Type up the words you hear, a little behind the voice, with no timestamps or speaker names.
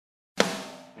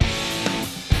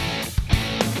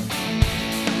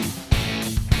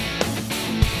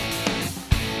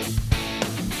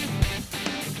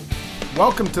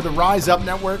Welcome to the Rise Up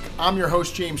Network. I'm your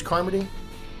host, James Carmody.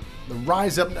 The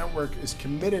Rise Up Network is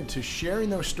committed to sharing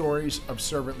those stories of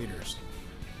servant leaders,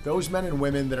 those men and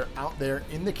women that are out there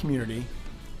in the community,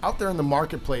 out there in the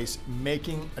marketplace,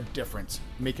 making a difference,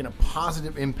 making a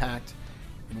positive impact,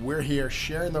 and we're here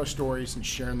sharing those stories and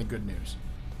sharing the good news.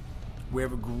 We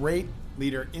have a great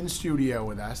leader in studio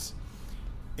with us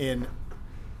in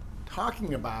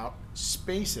talking about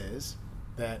spaces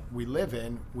that we live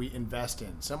in, we invest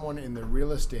in. Someone in the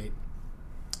real estate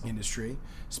industry,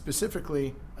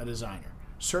 specifically a designer,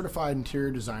 certified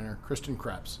interior designer, Kristen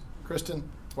Krebs. Kristen,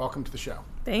 welcome to the show.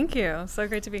 Thank you. So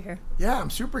great to be here. Yeah, I'm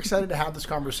super excited to have this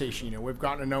conversation. You know, we've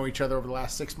gotten to know each other over the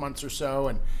last 6 months or so,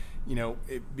 and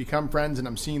become friends, and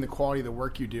I'm seeing the quality of the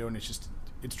work you do, and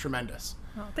it's tremendous.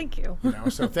 Oh, thank you.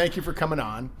 So thank you for coming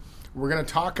on. We're going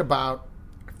to talk about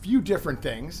a few different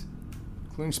things,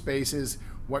 including spaces,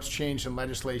 what's changed in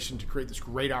legislation to create this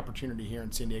great opportunity here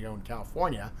in San Diego and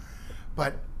California.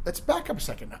 But let's back up a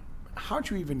second. How'd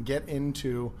you even get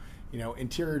into,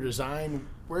 interior design?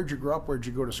 Where'd you grow up? Where'd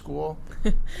you go to school?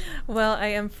 Well, I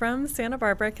am from Santa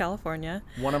Barbara, California.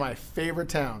 One of my favorite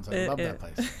towns. I love that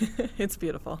place. It's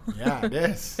beautiful. Yeah, it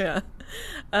is. Yeah.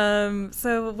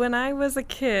 So when I was a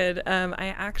kid,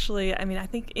 I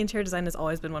think interior design has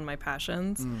always been one of my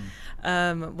passions.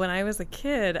 When I was a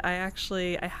kid, I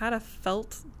had a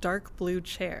felt dark blue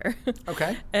chair.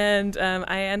 Okay. And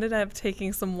I ended up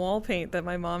taking some wall paint that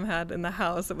my mom had in the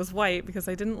house. It was white because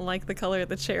I didn't like the color of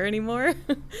the chair anymore.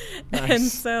 Nice.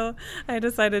 And so I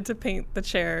decided to paint the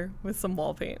chair with some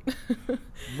wall paint.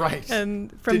 Right. And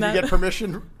Did you get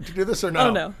permission to do this or no?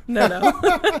 Oh, no.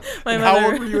 And how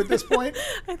old were you at this point?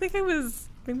 I think I was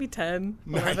maybe 10,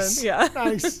 Nice. 11. Yeah.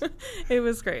 Nice. It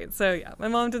was great. So yeah, my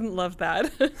mom didn't love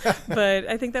that. But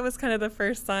I think that was kind of the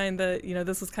first sign that,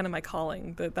 this was kind of my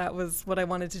calling, that was what I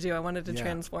wanted to do. I wanted to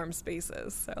transform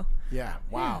spaces. So yeah.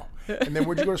 Wow. And then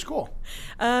where'd you go to school?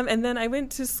 And then I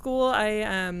went to school.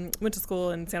 I went to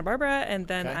school in Santa Barbara, and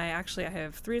then I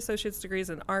have 3 associate's degrees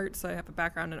in art, so I have a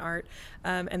background in art.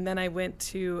 And then I went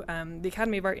to the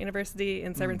Academy of Art University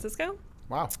in San Francisco.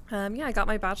 Wow. I got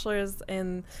my bachelor's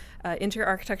in interior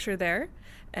architecture there.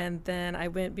 And then I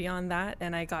went beyond that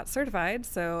and I got certified.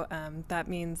 So that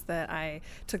means that I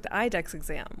took the IDEX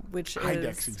exam, which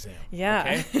IDEX exam.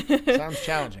 Yeah. Okay. Sounds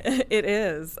challenging. It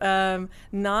is.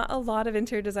 Not a lot of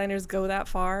interior designers go that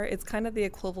far. It's kind of the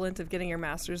equivalent of getting your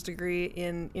master's degree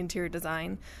in interior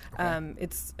design. Okay.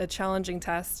 It's a challenging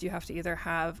test. You have to either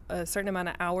have a certain amount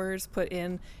of hours put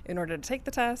in order to take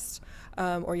the test,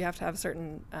 or you have to have a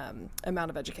certain amount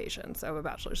of education, so a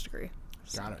bachelor's degree.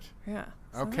 Got it. Yeah.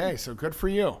 Okay, so good for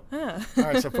you. Yeah. All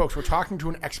right, so folks, we're talking to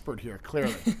an expert here,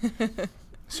 clearly.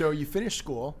 So you finished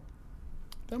school.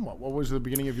 Then what? What was the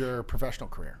beginning of your professional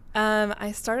career?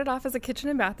 I started off as a kitchen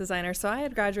and bath designer, so I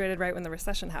had graduated right when the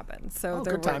recession happened. So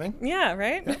good timing. Yeah,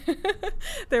 right? Yeah.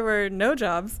 There were no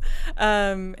jobs.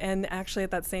 And actually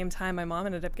at that same time, my mom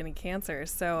ended up getting cancer.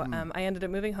 So I ended up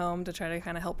moving home to try to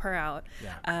kind of help her out,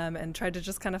 and tried to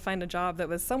just kind of find a job that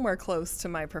was somewhere close to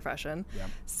my profession. Yeah.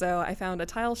 So I found a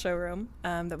tile showroom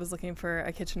that was looking for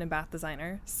a kitchen and bath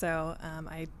designer. So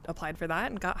I applied for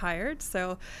that and got hired.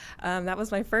 So that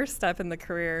was my first step in the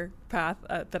career path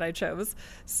that I chose.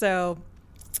 So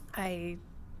I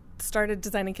started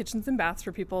designing kitchens and baths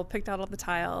for people, picked out all the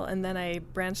tile, and then I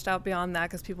branched out beyond that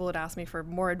because people would ask me for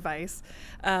more advice.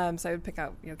 So I would pick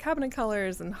out cabinet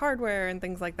colors and hardware and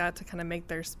things like that to kind of make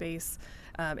their space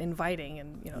inviting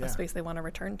and a space they want to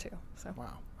return to. So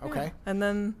wow. Okay. Yeah. And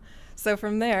then so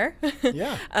from there,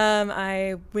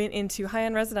 I went into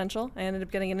high-end residential. I ended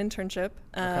up getting an internship.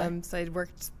 So I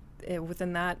worked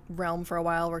within that realm for a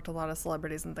while, worked with a lot of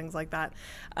celebrities and things like that,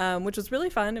 which was really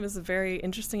fun. It was a very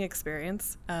interesting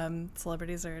experience.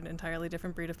 Celebrities are an entirely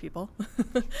different breed of people.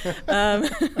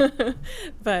 But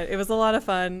it was a lot of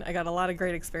fun. I got a lot of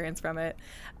great experience from it.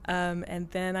 And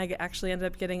then I actually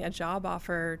ended up getting a job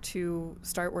offer to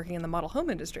start working in the model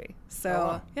home industry.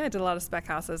 So I did a lot of spec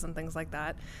houses and things like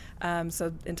that.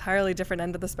 So entirely different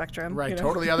end of the spectrum. Right,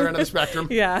 totally other end of the spectrum.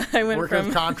 Yeah, I went working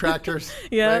with contractors,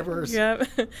 laborers. Yeah,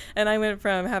 and I went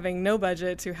from having no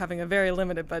budget to having a very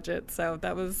limited budget. So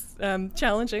that was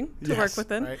challenging to work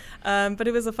within. Right. But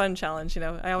it was a fun challenge.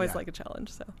 I always like a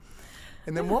challenge. So.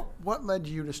 And then what led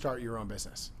you to start your own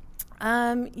business?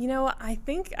 I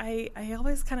think I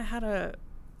always kind of had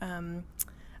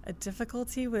a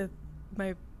difficulty with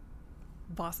my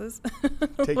bosses.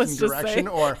 Taking direction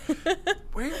or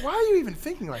wait, why are you even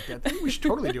thinking like that? I think we should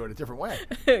totally do it a different way.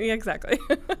 Yeah, exactly.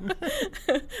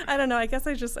 I don't know. I guess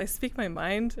I speak my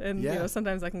mind, and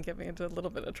sometimes I can get me into a little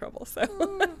bit of trouble. So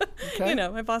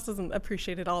my boss doesn't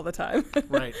appreciate it all the time.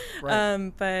 Right.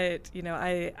 But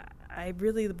I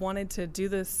really wanted to do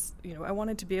this, I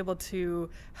wanted to be able to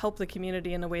help the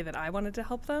community in a way that I wanted to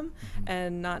help them,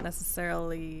 and not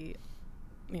necessarily,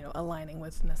 aligning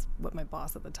with what my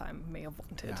boss at the time may have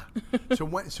wanted. Yeah.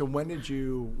 So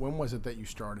when was it that you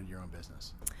started your own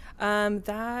business?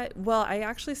 I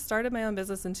actually started my own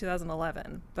business in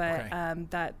 2011, but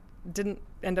that didn't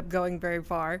end up going very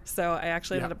far. So I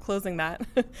actually ended up closing that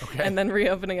and then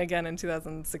reopening again in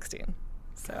 2016.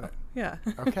 So, yeah.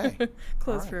 Okay.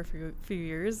 Closed for a few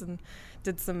years and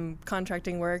did some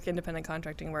contracting work, independent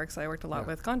contracting work. So I worked a lot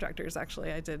with contractors,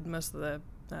 actually. I did most of the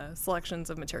selections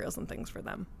of materials and things for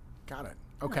them. Got it.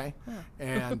 Okay. Yeah.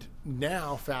 And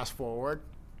now, fast forward,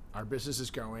 our business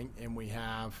is going, and we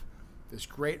have this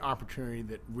great opportunity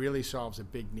that really solves a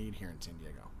big need here in San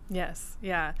Diego. Yes.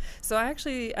 Yeah. So I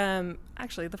actually,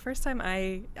 the first time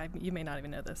you may not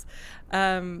even know this,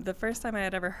 the first time I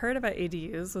had ever heard about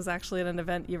ADUs was actually at an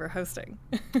event you were hosting.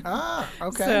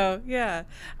 Okay. So, yeah.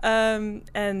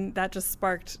 And that just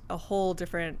sparked a whole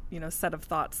different, set of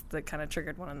thoughts that kind of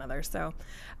triggered one another. So,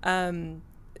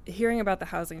 hearing about the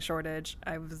housing shortage,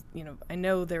 I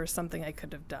know there was something I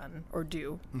could have done or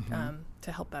do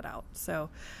to help that out. So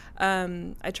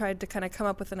I tried to kind of come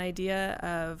up with an idea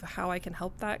of how I can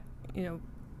help that,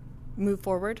 move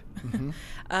forward,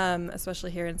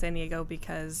 especially here in San Diego,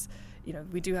 because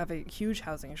we do have a huge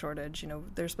housing shortage.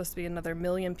 There's supposed to be another 1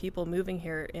 million people moving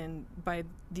here by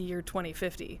the year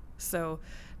 2050. So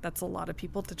that's a lot of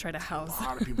people to try to house. A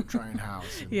lot of people trying to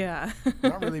house. Yeah.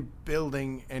 Not really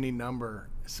building any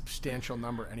substantial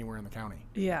number anywhere in the county.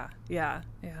 Yeah.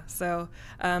 So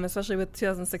especially with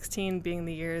 2016 being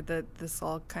the year that this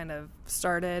all kind of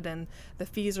started, and the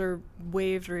fees are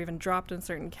waived or even dropped in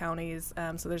certain counties.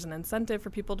 So there's an incentive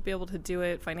for people to be able to do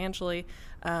it financially,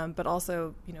 but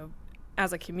also,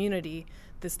 as a community,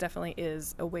 this definitely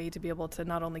is a way to be able to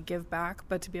not only give back,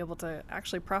 but to be able to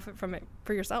actually profit from it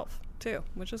for yourself too,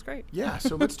 which is great. Yeah,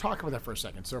 so let's talk about that for a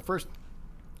second. So first,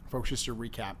 folks, just to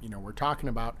recap, we're talking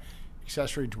about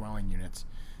accessory dwelling units,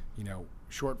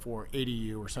 short for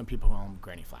ADU, or some people call them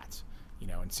granny flats.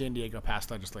 And San Diego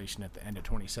passed legislation at the end of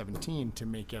 2017 to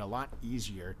make it a lot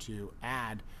easier to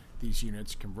add these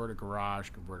units, convert a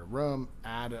garage, convert a room,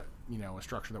 add a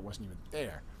structure that wasn't even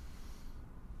there.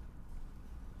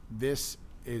 This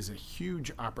is a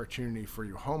huge opportunity for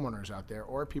you homeowners out there,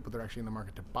 or people that are actually in the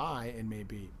market to buy and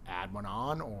maybe add one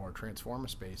on or transform a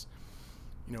space.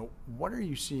 What are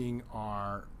you seeing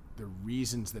are the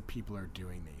reasons that people are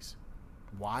doing these?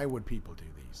 Why would people do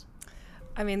these?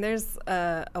 I mean, there's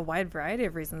a wide variety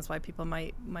of reasons why people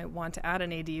might want to add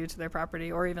an ADU to their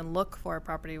property, or even look for a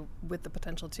property with the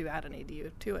potential to add an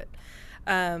ADU to it.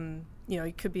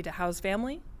 It could be to house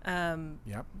family.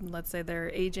 Let's say they're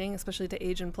aging, especially to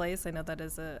age in place. I know that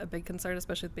is a big concern,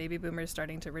 especially with baby boomers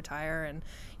starting to retire, and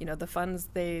the funds,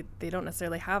 they don't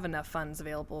necessarily have enough funds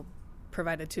available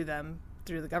provided to them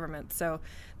through the government, so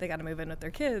they got to move in with their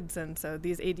kids, and so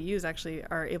these ADUs actually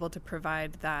are able to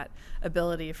provide that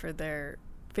ability for their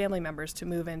family members to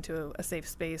move into a safe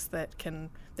space that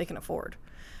they can afford.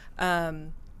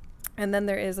 And then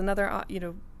there is another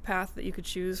path that you could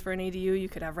choose for an ADU. You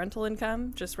could have rental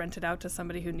income, just rent it out to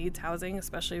somebody who needs housing,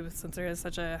 especially since there is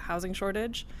such a housing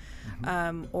shortage.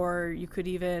 Or you could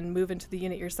even move into the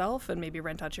unit yourself and maybe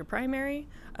rent out your primary,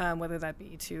 whether that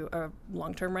be to a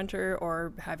long-term renter,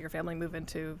 or have your family move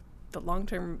into the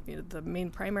long-term, the main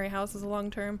primary house is a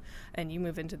long-term, and you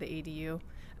move into the ADU.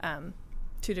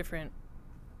 Two different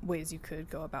ways you could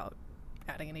go about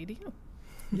adding an ADU.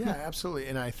 Yeah, absolutely.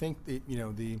 And I think that,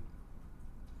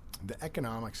 the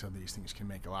economics of these things can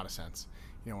make a lot of sense.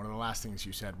 One of the last things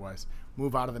you said was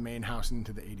move out of the main house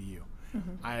into the ADU.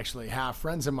 I actually have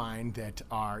friends of mine that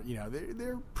are,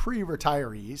 they're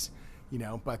pre-retirees,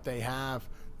 but they have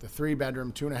the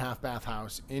 3-bedroom, 2.5-bath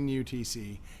house in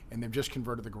UTC, and they've just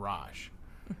converted the garage.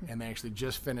 And they actually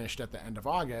just finished at the end of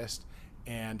August,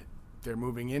 and they're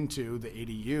moving into the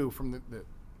ADU from the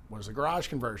was a garage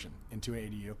conversion into an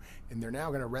ADU, and they're now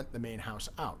going to rent the main house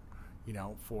out,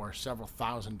 for several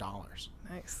 $1,000s.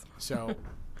 Nice. So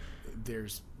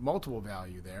there's multiple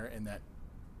value there, in that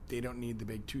they don't need the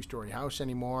big 2-story house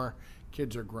anymore.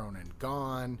 Kids are grown and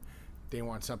gone. They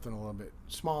want something a little bit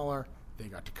smaller. They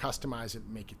got to customize it,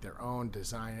 make it their own,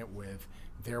 design it with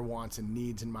their wants and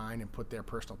needs in mind, and put their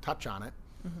personal touch on it.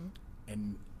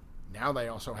 And now they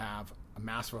also have a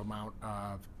massive amount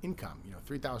of income,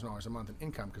 $3,000 a month in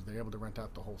income, because they're able to rent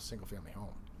out the whole single-family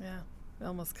home. Yeah. It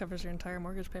almost covers your entire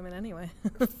mortgage payment anyway.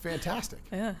 Fantastic.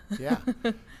 Yeah. Yeah.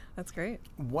 That's great.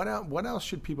 What else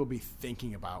should people be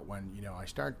thinking about when, I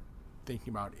start thinking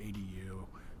about ADU?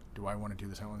 Do I want to do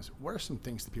this? What are some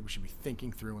things that people should be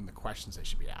thinking through, and the questions they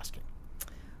should be asking?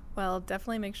 Well,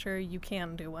 definitely make sure you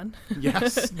can do one.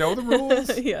 Yes, know the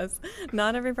rules. Yes,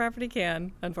 not every property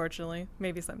can, unfortunately.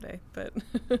 Maybe someday, but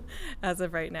as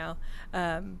of right now,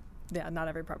 yeah, not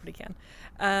every property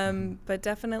can. But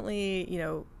definitely,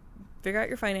 figure out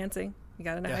your financing. You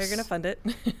got to know how you're going to fund it.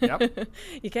 Yep.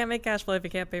 You can't make cash flow if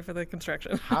you can't pay for the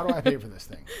construction. How do I pay for this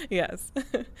thing? Yes.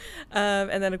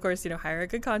 And then, of course, hire a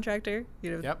good contractor.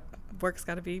 Yep. Work's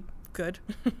got to be good.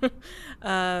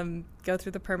 Go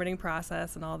through the permitting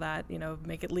process and all that,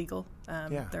 make it legal.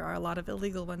 There are a lot of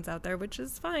illegal ones out there, which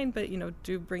is fine, but,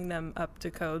 do bring them up to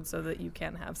code so that you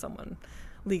can have someone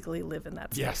legally live in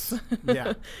that space. Yes.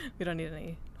 Yeah. We don't need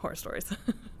any horror stories.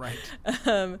 Right.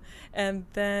 And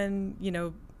then,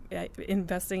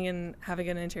 investing in having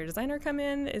an interior designer come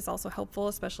in is also helpful,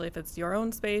 especially if it's your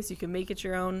own space. You can make it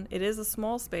your own. It is a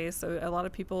small space, so a lot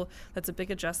of people, that's a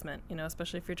big adjustment,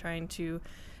 especially if you're trying to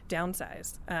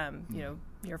downsize.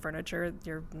 Your furniture,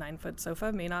 your 9-foot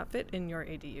sofa may not fit in your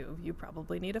ADU. You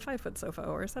probably need a 5-foot sofa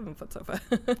or a 7-foot sofa.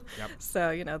 Yep.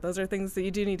 So, those are things that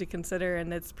you do need to consider,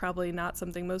 and it's probably not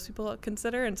something most people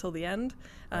consider until the end,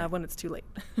 when it's too late.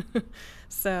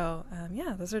 So,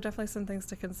 those are definitely some things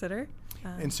to consider.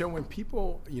 And so when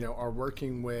people, are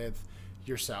working with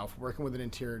yourself, working with an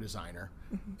interior designer,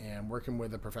 and working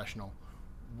with a professional,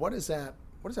 what does that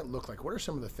look like? What are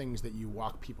some of the things that you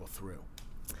walk people through?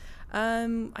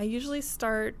 I usually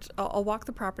I'll walk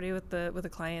the property with the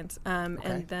client,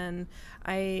 and then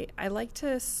I like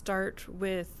to start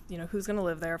with, who's going to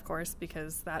live there, of course,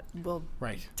 because that will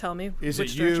tell me is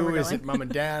which it direction we're you? Is going. it mom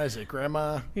and dad? Is it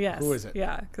grandma? Yes. Who is it?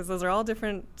 Yeah, because those are all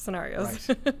different scenarios.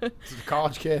 Right. Is it a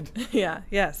college kid? Yeah,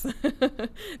 yes.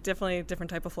 Definitely a different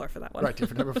type of floor for that one. Right,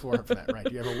 different type of floor for that.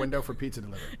 Right. You have a window for pizza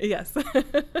delivery. Yes.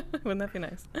 Wouldn't that be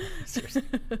nice? Seriously.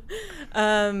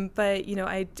 But,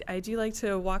 I do like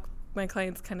to walk my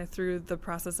clients kind of through the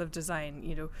process of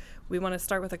design. We want to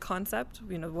start with a concept,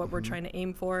 what we're trying to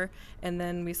aim for, and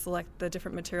then we select the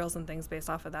different materials and things based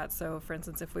off of that. So for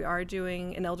instance, if we are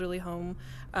doing an elderly home,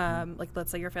 like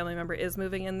let's say your family member is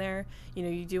moving in there,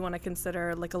 you do want to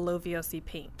consider like a low VOC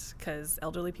paint, because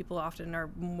elderly people often are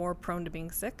more prone to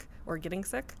being sick or getting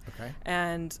sick. Okay.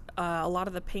 And a lot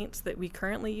of the paints that we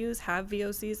currently use have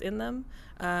VOCs in them.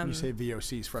 When you say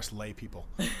VOCs for us lay people,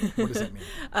 what does that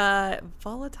mean?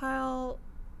 Volatile.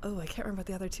 Oh, I can't remember what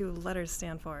the other two letters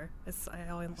stand for.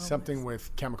 Something with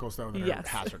chemicals, though, that are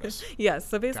hazardous. Yes.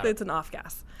 So basically, it's an off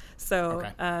gas. So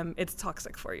Okay. it's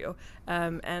toxic for you.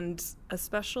 And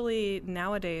especially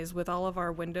nowadays, with all of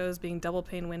our windows being double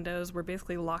pane windows, we're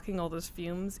basically locking all those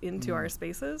fumes into our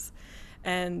spaces.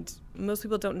 And most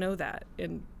people don't know that.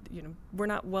 And, we're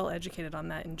not well educated on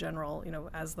that in general,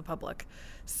 as the public.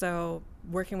 So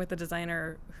working with a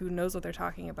designer who knows what they're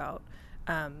talking about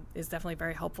is definitely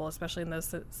very helpful, especially in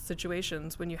those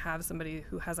situations when you have somebody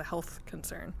who has a health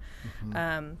concern.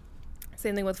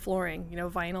 Same thing with flooring.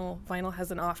 Vinyl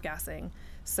has an off-gassing,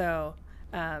 so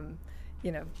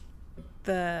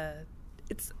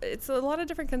it's a lot of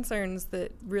different concerns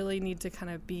that really need to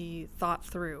kind of be thought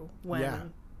through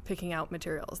when picking out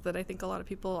materials that I think a lot of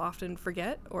people often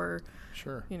forget or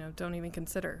don't even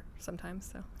consider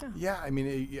sometimes. So I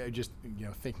mean, just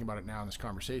thinking about it now in this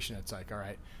conversation, it's like, all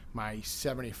right, my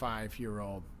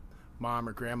 75-year-old mom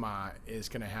or grandma is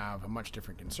going to have a much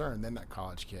different concern than that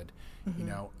college kid.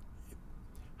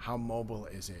 How mobile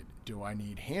is it? Do I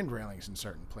need hand railings in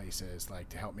certain places, like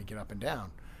to help me get up and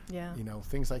down? Yeah.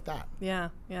 Things like that. Yeah,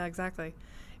 exactly.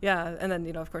 Yeah, and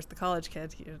then, of course, the college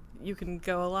kid, you can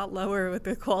go a lot lower with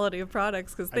the quality of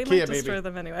products because they might destroy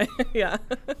them anyway. Yeah.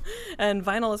 And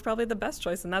vinyl is probably the best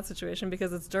choice in that situation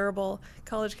because it's durable.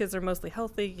 College kids are mostly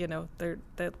healthy.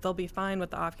 They'll be fine with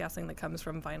the off-gassing that comes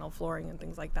from vinyl flooring and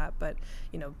things like that. But,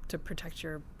 to protect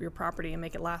your property and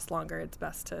make it last longer, it's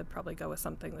best to probably go with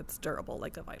something that's durable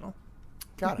like a vinyl.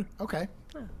 Got it. Okay.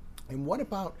 Yeah. And what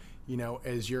about,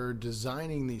 as you're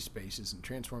designing these spaces and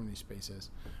transforming these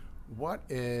spaces, what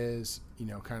is,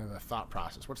 kind of the thought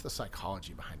process? What's the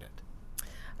psychology behind it?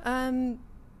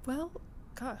 Well,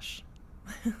 gosh,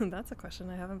 that's a question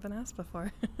I haven't been asked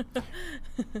before.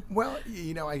 Well,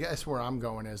 I guess where I'm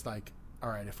going is like, all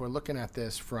right, if we're looking at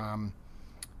this from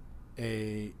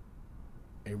a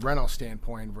rental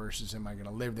standpoint versus am I going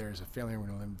to live there as a family, we're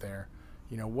going to live there,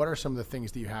 what are some of the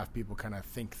things that you have people kind of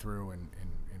think through and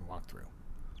walk through?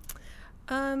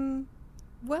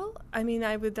 Well, I mean,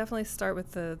 I would definitely start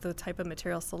with the type of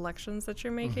material selections that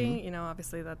you're making.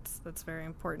 Obviously that's very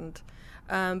important.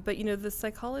 But, the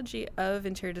psychology of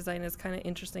interior design is kind of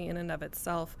interesting in and of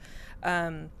itself.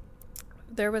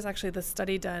 There was actually this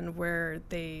study done where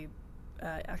they,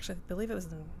 actually, I believe it was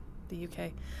in the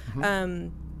UK,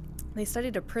 they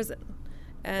studied a prison.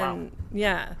 And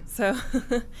so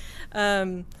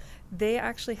they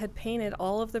actually had painted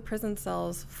all of the prison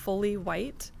cells fully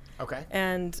white. Okay.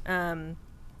 And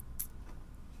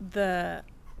the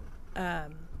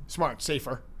smart,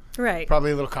 safer. Right.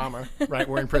 Probably a little calmer, right?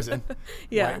 We're in prison.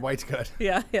 Yeah. White's good.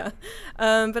 Yeah.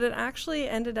 But it actually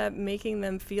ended up making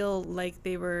them feel like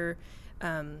they were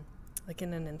like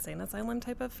in an insane asylum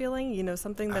type of feeling,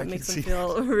 something that makes them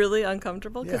feel really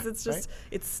uncomfortable because it's just,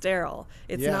 it's sterile.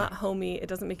 It's not homey. It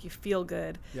doesn't make you feel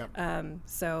good. Yep.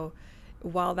 So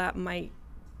while that might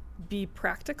be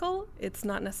practical, it's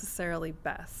not necessarily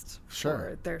best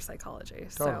for their psychology.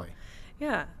 Totally.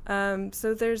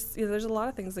 So there's a lot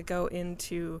of things that go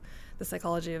into the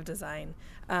psychology of design.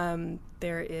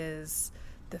 There is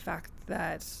the fact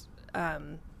that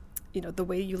the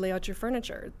way you lay out your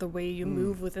furniture, the way you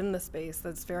move within the space,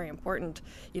 that's very important.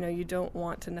 You don't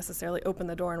want to necessarily open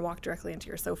the door and walk directly into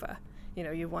your sofa.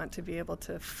 You want to be able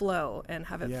to flow and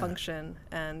have it function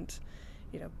and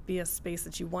be a space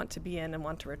that you want to be in and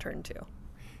want to return to.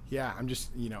 Yeah, I'm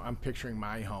just I'm picturing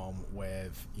my home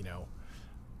with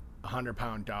a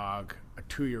 100-pound dog, a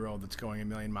 2-year-old that's going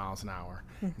 1,000,000 miles an hour,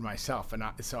 and myself. And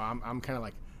so I'm kind of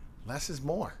like, less is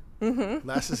more. Mm-hmm.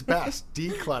 Less is best.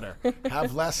 Declutter.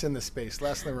 Have less in the space,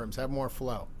 less in the rooms, have more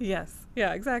flow. Yes.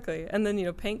 Yeah, exactly. And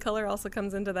then, paint color also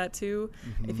comes into that too.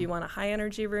 Mm-hmm. If you want a high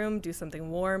energy room, do something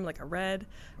warm like a red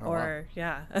or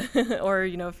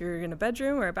if you're in a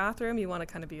bedroom or a bathroom, you want to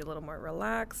kind of be a little more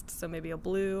relaxed. So maybe a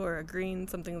blue or a green,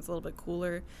 something that's a little bit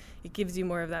cooler. It gives you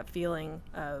more of that feeling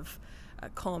of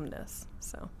calmness.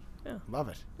 So, yeah. Love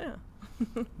it. Yeah.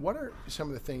 What are some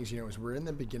of the things, as we're in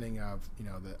the beginning of,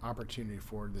 the opportunity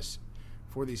for these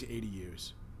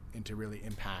ADUs and to really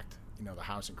impact, the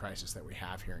housing crisis that we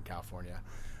have here in California?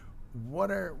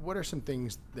 What are some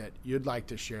things that you'd like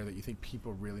to share that you think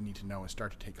people really need to know and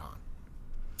start to take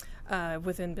on?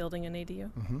 Within building an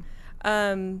ADU?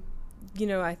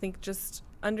 Mm-hmm. I think just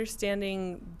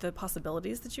understanding the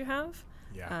possibilities that you have.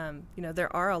 Yeah.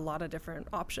 There are a lot of different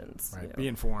options. Right. Be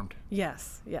informed.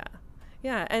 Yes. Yeah.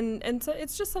 Yeah. And so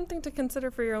it's just something to consider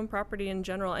for your own property in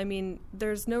general. I mean,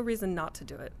 there's no reason not to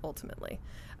do it ultimately.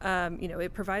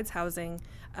 It provides housing.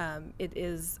 It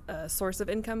is a source of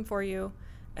income for you.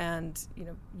 And,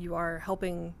 you are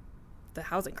helping the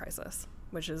housing crisis,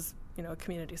 which is, a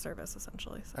community service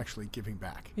essentially. So. Actually giving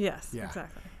back. Yes,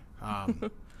 exactly. I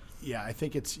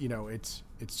think it's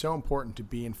so important to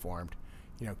be informed.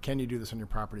 Can you do this on your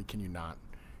property? Can you not?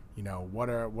 What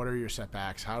are your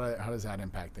setbacks? How does that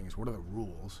impact things? What are the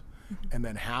rules? Mm-hmm. And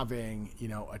then having,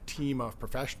 a team of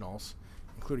professionals,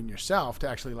 including yourself, to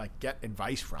actually get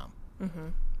advice from. Mm-hmm.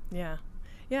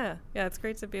 Yeah. It's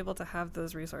great to be able to have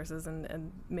those resources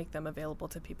and make them available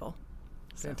to people.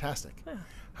 So. Fantastic. Yeah.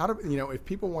 How do if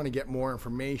people want to get more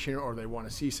information or they want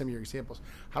to see some of your examples,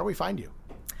 how do we find you?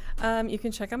 You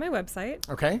can check out my website.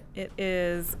 Okay. It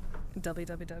is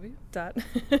www.KristenKrebs,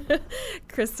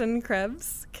 Krystin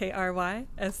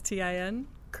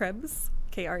Krebs,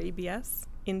 Krebs,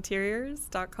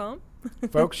 interiors.com.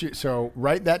 Folks, so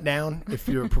write that down. If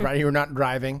you're providing you're not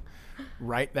driving,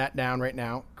 write that down right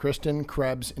now.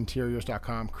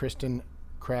 KristenKrebsInteriors.com,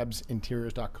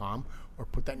 KristenKrebsInteriors.com, or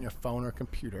put that in your phone or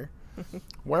computer.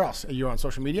 Where else? Are you on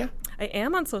social media? I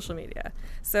am on social media.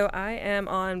 So I am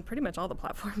on pretty much all the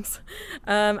platforms.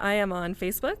 I am on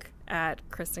Facebook at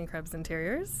Kristen Krebs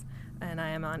Interiors, and I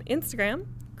am on Instagram,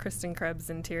 Kristen Krebs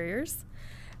Interiors,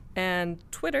 and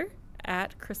Twitter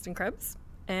at Kristen Krebs,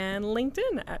 and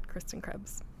LinkedIn at Kristen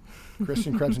Krebs.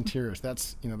 Kristen Krebs Interiors.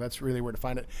 That's really where to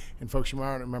find it. And folks, you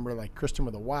might remember Kristen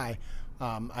with a Y.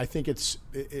 I think it's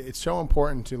so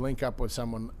important to link up with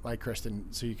someone like Kristen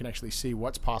so you can actually see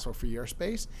what's possible for your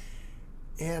space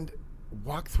and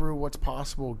walk through what's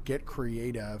possible, get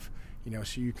creative,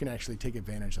 so you can actually take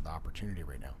advantage of the opportunity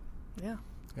right now. Yeah.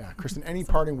 Yeah. Kristen, any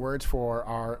parting words for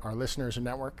our listeners and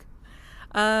network?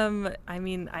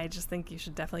 I just think you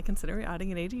should definitely consider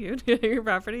adding an ADU to your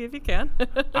property if you can.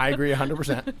 I agree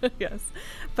 100%. Yes.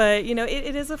 But,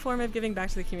 it is a form of giving back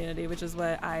to the community, which is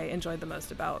what I enjoyed the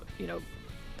most about,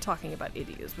 talking about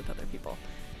ADUs with other people,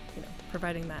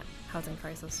 providing that housing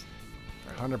crisis.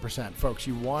 100%. Folks,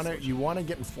 you want to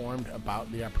get informed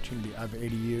about the opportunity of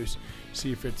ADUs,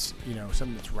 see if it's,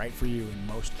 something that's right for you. In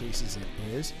most cases it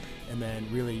is. And then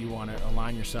really you want to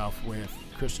align yourself with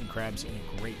Kristen Krebs and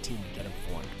a great team to get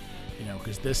informed,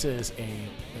 because this is a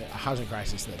housing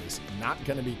crisis that is not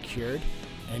going to be cured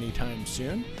anytime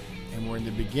soon. And we're in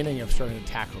the beginning of starting to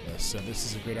tackle this. So this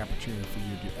is a great opportunity for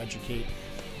you to educate,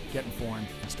 get informed,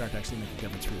 and start to actually make a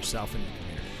difference for yourself and your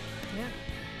community. Yeah.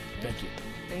 Thank you.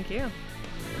 Thank you.